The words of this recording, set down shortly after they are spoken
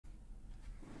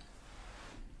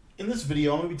In this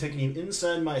video, I'm going to be taking you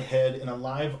inside my head in a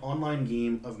live online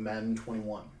game of Madden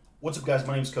 21. What's up, guys?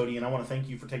 My name is Cody, and I want to thank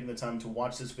you for taking the time to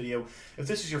watch this video. If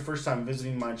this is your first time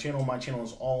visiting my channel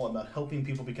is all about helping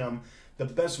people become the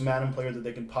best Madden player that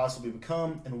they can possibly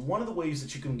become, and one of the ways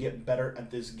that you can get better at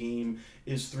this game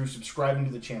is through subscribing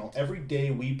to the channel. Every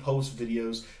day we post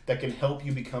videos that can help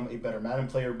you become a better Madden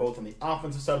player, both on the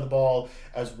offensive side of the ball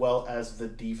as well as the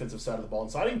defensive side of the ball.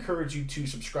 And so I'd encourage you to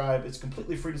subscribe. It's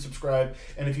completely free to subscribe,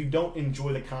 and if you don't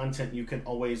enjoy the content, you can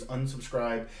always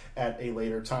unsubscribe at a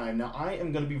later time. Now, I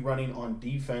am going to be running on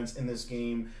defense in this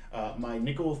game, my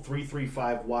nickel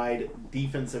 3-3-5 wide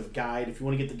defensive guide. If you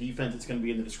want to get the defense, it's going to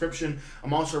be in the description.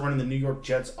 I'm also running the New York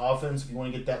Jets offense. If you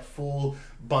want to get that full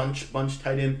bunch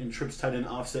tight end and trips tight end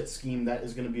offset scheme, that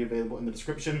is going to be available in the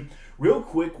description. Real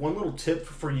quick, one little tip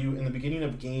for you in the beginning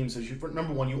of games is,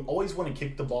 number one, you always want to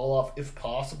kick the ball off if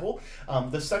possible.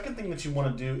 The second thing that you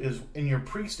want to do is in your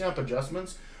pre-snap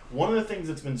adjustments, one of the things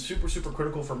that's been super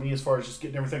critical for me as far as just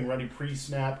getting everything ready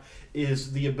pre-snap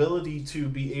is the ability to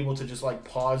be able to just like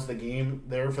pause the game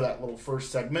there for that little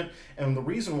first segment. And the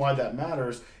reason why that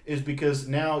matters is because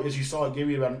now, as you saw, it gave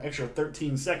me about an extra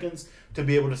 13 seconds to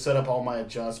be able to set up all my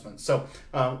adjustments. So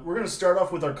we're going to start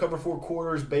off with our cover 4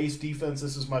 quarters base defense.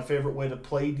 This is my favorite way to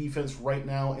play defense right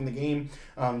now in the game.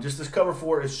 Just this cover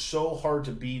 4 is so hard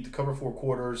to beat. The cover 4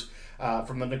 quarters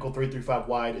from the nickel 3-3-5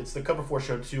 wide. It's the cover 4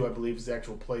 show 2, I believe, is the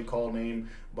actual play call name.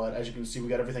 But as you can see, we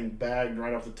got everything bagged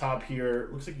right off the top here.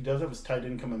 Looks like he does have his tight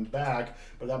end coming back,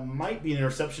 but that might be an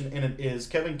interception, and it is.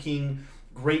 Kevin King,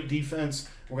 great defense.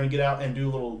 We're going to get out and do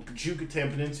a little juke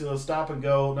attempt, peninsula, stop and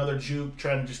go, another juke,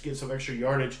 trying to just get some extra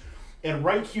yardage. And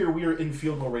right here, we are in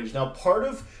field goal range. Now, part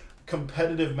of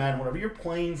competitive Madden, whenever you're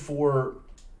playing for,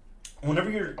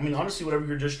 whenever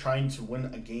you're just trying to win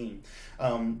a game,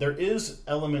 there is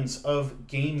elements of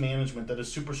game management that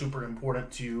is super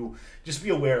important to just be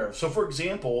aware of. So, for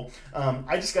example,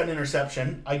 I just got an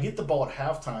interception. I get the ball at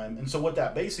halftime, and so what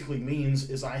that basically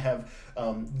means is I have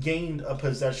gained a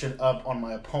possession up on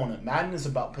my opponent. Madden is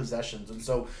about possessions, and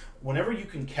so whenever you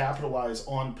can capitalize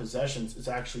on possessions, it's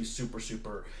actually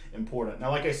super important.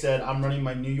 Now, like I said, I'm running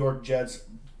my New York Jets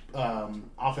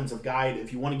offensive guide.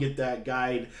 If you want to get that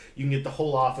guide, you can get the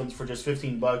whole offense for just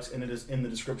 $15, and it is in the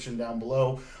description down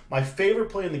below. My favorite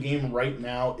play in the game right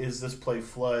now is this play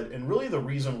flood, and really the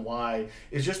reason why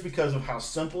is just because of how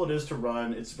simple it is to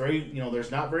run. It's very, there's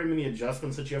not very many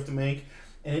adjustments that you have to make,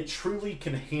 and it truly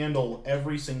can handle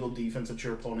every single defense that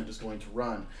your opponent is going to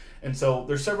run. And so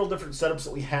there's several different setups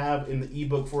that we have in the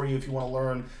ebook for you if you want to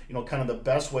learn, kind of the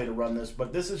best way to run this.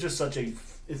 But this is just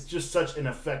such an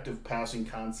effective passing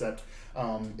concept.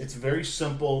 It's very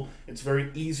simple. It's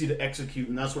very easy to execute,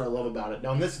 and that's what I love about it.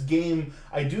 Now, in this game,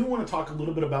 I do want to talk a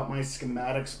little bit about my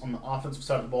schematics on the offensive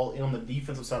side of the ball and on the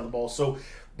defensive side of the ball. So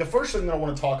the first thing that I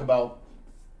want to talk about,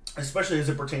 especially as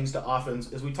it pertains to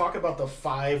offense, is we talk about the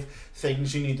 5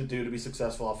 things you need to do to be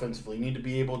successful offensively. You need to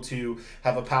be able to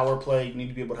have a power play, you need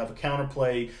to be able to have a counter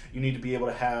play, you need to be able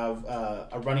to have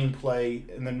a running play,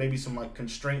 and then maybe some like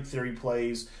constraint theory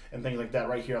plays and things like that.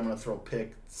 Right here, I'm going to throw a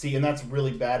pick. See, and that's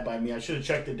really bad by me. I should have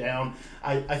checked it down.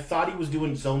 I thought he was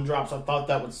doing zone drops. I thought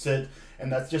that would sit,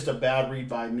 and that's just a bad read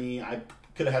by me. I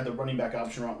could have had the running back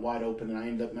option route wide open, and I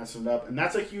ended up messing it up. And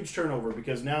that's a huge turnover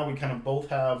because now we kind of both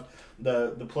have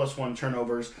the +1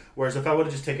 turnovers, whereas if I would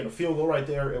have just taken a field goal right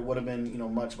there, it would have been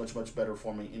much better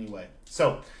for me anyway.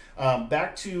 So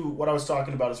back to what I was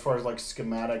talking about as far as like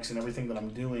schematics and everything that I'm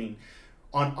doing.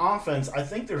 On offense, I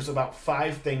think there's about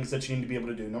 5 things that you need to be able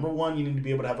to do. Number 1, you need to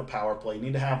be able to have a power play. You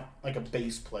need to have like a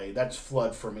base play. That's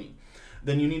flood for me.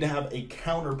 Then you need to have a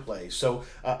counter play. So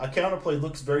a counter play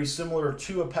looks very similar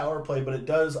to a power play, but it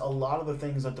does a lot of the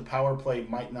things that the power play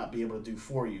might not be able to do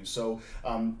for you. So,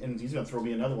 and he's going to throw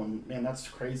me another one. Man, that's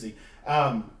crazy.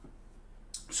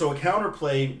 So a counter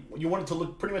play, you want it to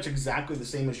look pretty much exactly the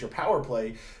same as your power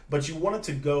play, but you want it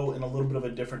to go in a little bit of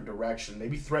a different direction,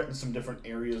 maybe threaten some different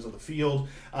areas of the field.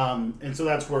 And so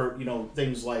that's where,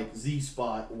 things like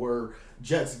Z-spot or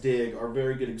Jets dig are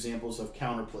very good examples of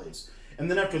counter plays. And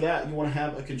then after that, you want to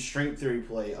have a constraint theory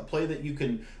play, a play that you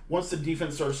can, once the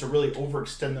defense starts to really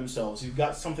overextend themselves, you've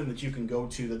got something that you can go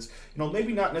to that's,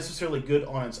 maybe not necessarily good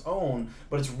on its own,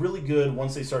 but it's really good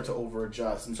once they start to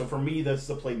over-adjust. And so for me, that's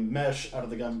the play mesh out of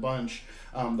the gun bunch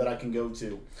that I can go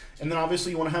to. And then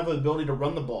obviously you want to have the ability to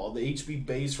run the ball. The HB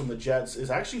base from the Jets is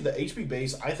actually, the HB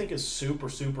base I think is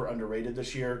super underrated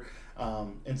this year.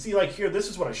 And see, like here, this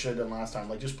is what I should have done last time.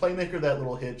 Like just playmaker that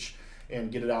little hitch and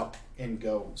get it out and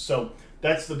go. So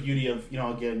that's the beauty of,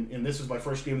 again, and this is my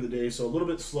first game of the day, so a little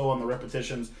bit slow on the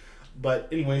repetitions. But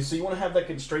anyway, so you want to have like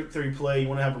a straight three play, you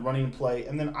want to have a running play,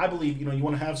 and then I believe, you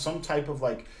want to have some type of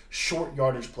like short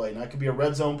yardage play. Now it could be a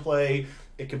red zone play,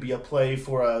 it could be a play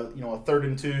for a 3rd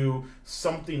and 2,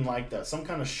 something like that, some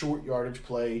kind of short yardage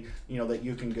play, that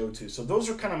you can go to. So those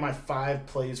are kind of my 5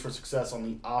 plays for success on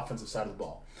the offensive side of the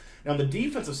ball. Now on the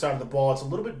defensive side of the ball, it's a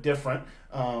little bit different,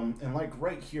 and like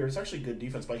right here, it's actually good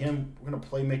defense by him. We're going to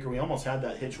playmaker. We almost had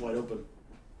that hitch wide open.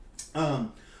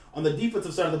 On the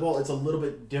defensive side of the ball, it's a little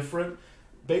bit different.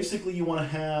 Basically, you want to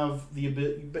have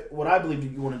what I believe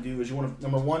that you want to do is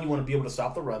number one, you want to be able to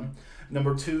stop the run.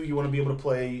 Number 2, you want to be able to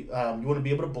play. You want to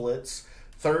be able to blitz.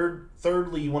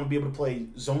 Thirdly, you want to be able to play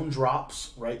zone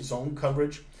drops, right? Zone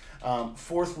coverage.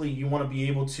 Fourthly, you want to be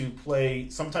able to play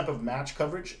some type of match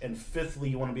coverage, and fifthly,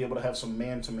 you want to be able to have some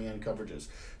man-to-man coverages.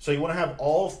 So you want to have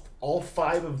all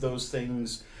 5 of those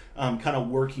things kind of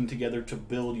working together to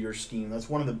build your scheme. That's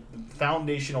one of the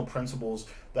foundational principles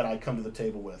that I come to the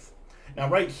table with. Now,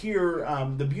 right here,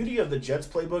 the beauty of the Jets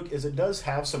playbook is it does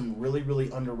have some really, really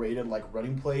underrated like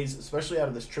running plays, especially out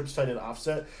of this trips tight end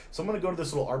offset. So I'm going to go to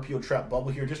this little RPO trap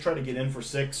bubble here, just try to get in for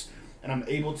 6, and I'm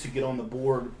able to get on the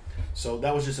board. So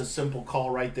that was just a simple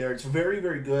call right there. It's very,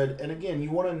 very good. And again, you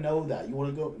want to know that. You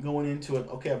want to go going into it,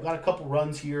 okay, I've got a couple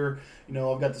runs here.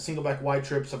 I've got the single back wide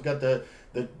trips. I've got the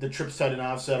trips tight end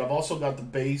offset. I've also got the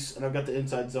base, and I've got the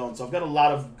inside zone. So I've got a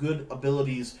lot of good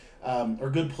abilities or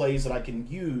good plays that I can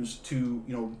use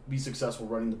to, be successful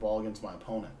running the ball against my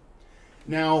opponent.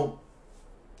 Now,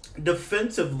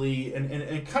 defensively,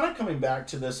 and kind of coming back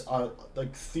to this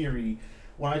like theory,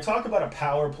 when I talk about a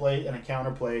power play and a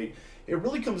counter play, it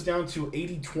really comes down to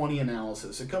 80-20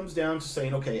 analysis. It comes down to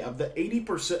saying, okay, of the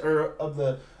 80% or of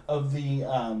the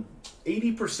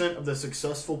 80% of the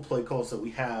successful play calls that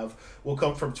we have will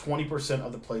come from 20%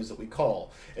 of the plays that we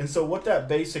call. And so what that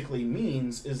basically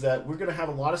means is that we're going to have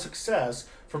a lot of success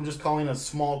from just calling a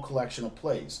small collection of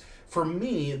plays. For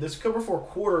me, this cover 4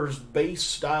 quarters base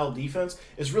style defense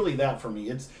is really that for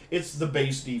me. It's the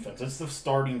base defense. It's the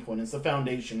starting point. It's the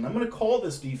foundation. I'm going to call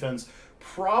this defense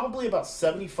probably about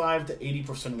 75 to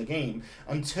 80% of the game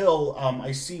until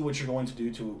I see what you're going to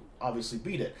do to obviously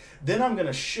beat it. Then I'm going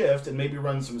to shift and maybe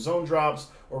run some zone drops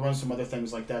or run some other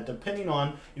things like that, depending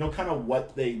on, kind of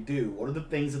what they do. What are the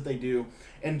things that they do?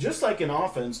 And just like in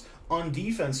offense, on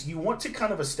defense, you want to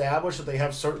kind of establish that they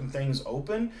have certain things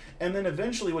open, and then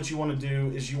eventually what you want to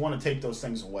do is you want to take those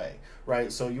things away,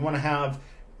 right? So you want to have,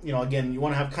 again, you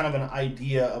want to have kind of an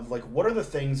idea of like what are the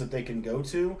things that they can go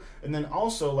to, and then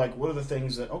also like what are the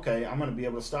things that, okay, I'm going to be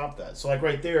able to stop that. So like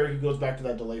right there, he goes back to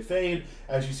that delay fade.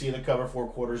 As you see, the cover 4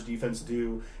 quarters defense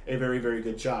do a very, very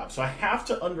good job. So I have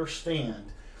to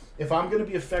understand if I'm going to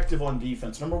be effective on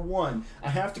defense. Number one, I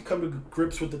have to come to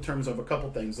grips with the terms of a couple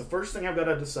things. The first thing I've got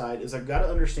to decide is I've got to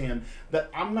understand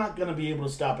that I'm not going to be able to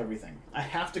stop everything. I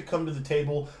have to come to the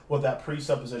table with that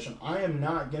presupposition. I am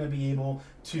not going to be able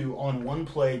to, on one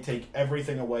play, take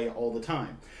everything away all the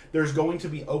time. There's going to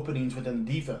be openings within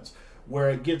the defense.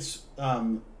 Where it gets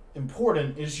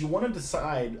important is you want to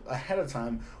decide ahead of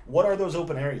time what are those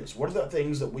open areas. What are the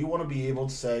things that we want to be able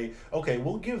to say, okay,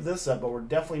 we'll give this up, but we're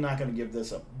definitely not going to give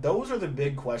this up. Those are the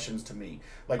big questions to me.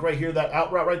 Like right here, that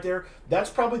out route right there, that's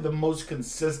probably the most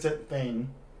consistent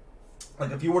thing.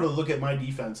 Like if you were to look at my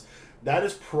defense, that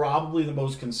is probably the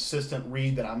most consistent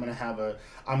read that I'm going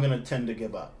to tend to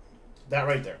give up. That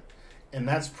right there. And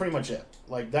that's pretty much it.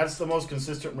 Like, that's the most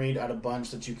consistent read out of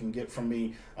bunch that you can get from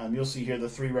me. You'll see here the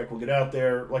 3 rec will get out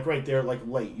there, like right there, like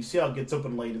late. You see how it gets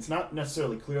open late. It's not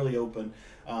necessarily clearly open.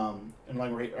 And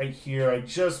like right here, I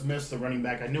just missed the running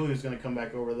back. I knew he was going to come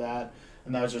back over that,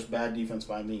 and that was just bad defense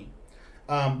by me.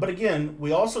 But again,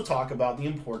 we also talk about the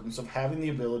importance of having the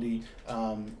ability,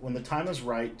 when the time is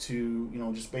right,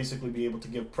 to just basically be able to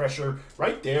give pressure.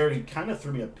 Right there, he kind of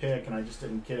threw me a pick, and I just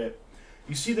didn't get it.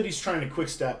 You see that he's trying to quick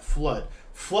step flood.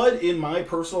 Flood, in my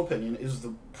personal opinion, is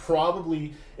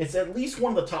it's at least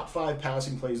one of the top 5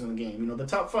 passing plays in the game. The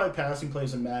top 5 passing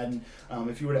plays in Madden,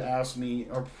 if you were to ask me,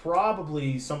 are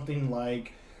probably something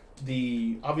like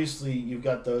obviously you've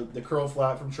got the curl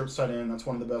flat from trips tight end. That's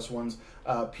one of the best ones.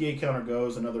 PA counter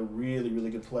goes, another really, really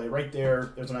good play. Right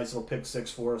there, there's a nice little pick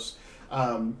 6 for us.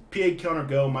 PA counter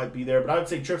go might be there, but I would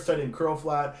say trips tight end, curl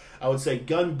flat. I would say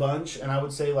gun bunch, and I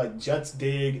would say like Jets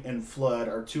dig and flood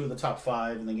are 2 of the top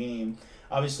 5 in the game.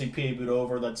 Obviously PA boot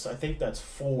over, I think that's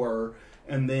 4.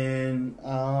 And then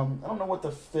I don't know what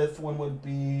the 5th one would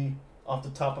be off the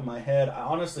top of my head. I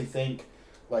honestly think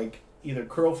like either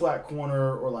curl flat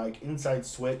corner or like inside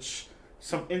switch,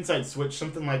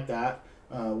 something like that.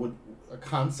 A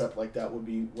concept like that would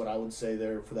be what I would say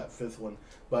there for that 5th one.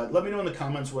 But let me know in the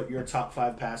comments what your top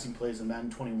 5 passing plays in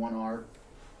Madden 21 are.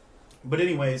 But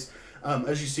anyways,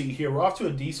 as you see here, we're off to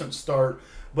a decent start,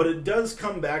 but it does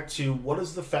come back to what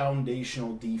is the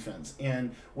foundational defense.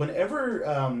 And whenever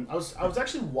I was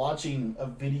actually watching a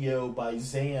video by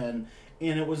Zan,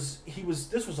 and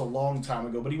this was a long time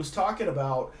ago, but he was talking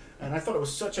about, and I thought it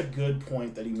was such a good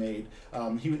point that he made.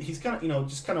 He's kind of,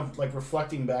 just kind of like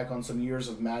reflecting back on some years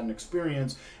of Madden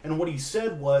experience, and what he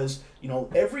said was,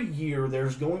 every year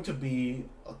there's going to be,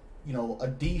 a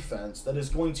defense that is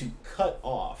going to cut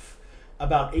off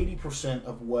about 80%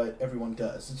 of what everyone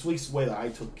does. It's at least the way that I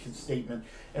took his statement.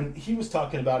 And he was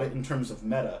talking about it in terms of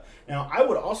meta. Now, I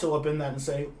would also upend that and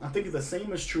say, I think the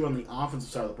same is true on the offensive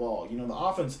side of the ball. The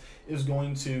offense is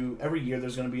going to, every year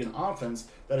there's going to be an offense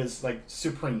that is like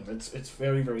supreme. It's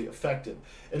very, very effective.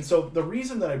 And so the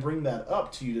reason that I bring that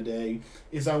up to you today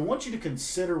is I want you to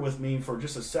consider with me for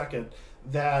just a second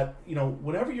that,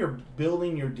 whenever you're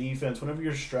building your defense, whenever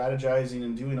you're strategizing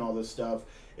and doing all this stuff,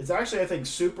 it's actually, I think,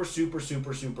 super, super,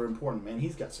 super, super important. Man,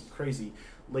 he's got some crazy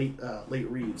late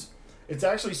reads. It's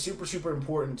actually super, super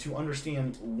important to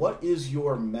understand what is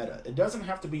your meta. It doesn't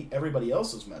have to be everybody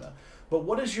else's meta, but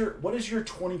what is your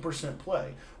 20%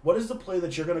 play? What is the play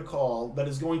that you're going to call that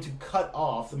is going to cut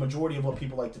off the majority of what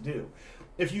people like to do?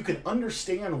 If you can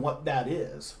understand what that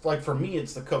is, like for me,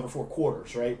 it's the cover 4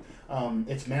 quarters, right?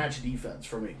 It's match defense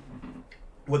for me.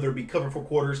 Whether it be cover 4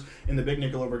 quarters in the big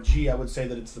nickel over G, I would say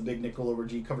that it's the big nickel over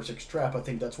G cover 6 trap. I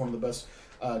think that's one of the best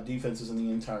defenses in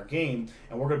the entire game,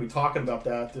 and we're going to be talking about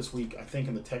that this week, I think,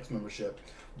 in the text membership.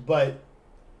 But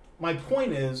my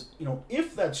point is,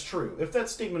 if that's true, if that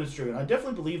statement is true, and I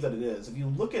definitely believe that it is, if you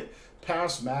look at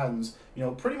past Maddens,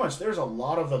 pretty much there's a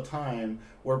lot of the time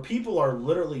where people are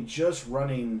literally just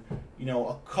running,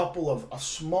 a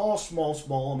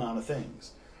small amount of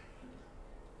things.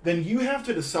 Then you have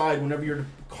to decide whenever you're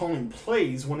calling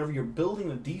plays, whenever you're building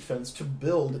a defense, to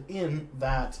build in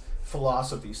that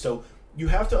philosophy. So you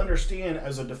have to understand,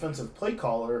 as a defensive play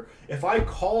caller, if I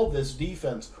call this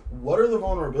defense, what are the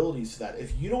vulnerabilities to that?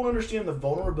 If you don't understand the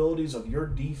vulnerabilities of your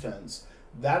defense,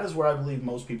 that is where I believe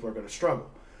most people are going to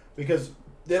struggle, because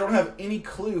they don't have any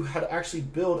clue how to actually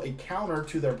build a counter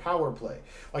to their power play.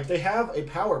 Like, they have a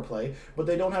power play, but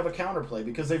they don't have a counter play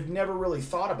because they've never really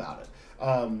thought about it.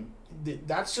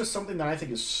 That's just something that I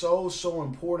think is so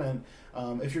important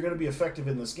if you're going to be effective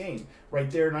in this game. Right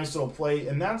there, nice little play.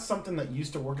 And that's something that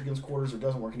used to work against quarters. It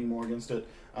doesn't work anymore against it,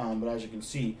 but as you can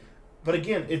see. But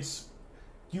again,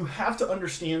 you have to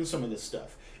understand some of this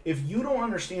stuff. If you don't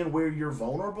understand where you're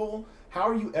vulnerable, how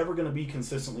are you ever going to be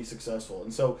consistently successful?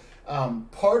 And so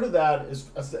part of that is,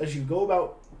 as you go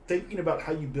about thinking about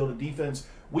how you build a defense,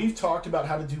 we've talked about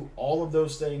how to do all of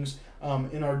those things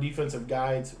in our defensive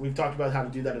guides. We've talked about how to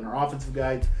do that in our offensive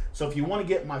guides. So if you want to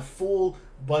get my full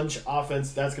bunch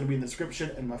offense, that's going to be in the description,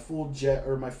 and my full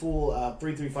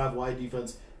 3-3-5 wide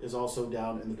defense is also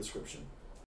down in the description.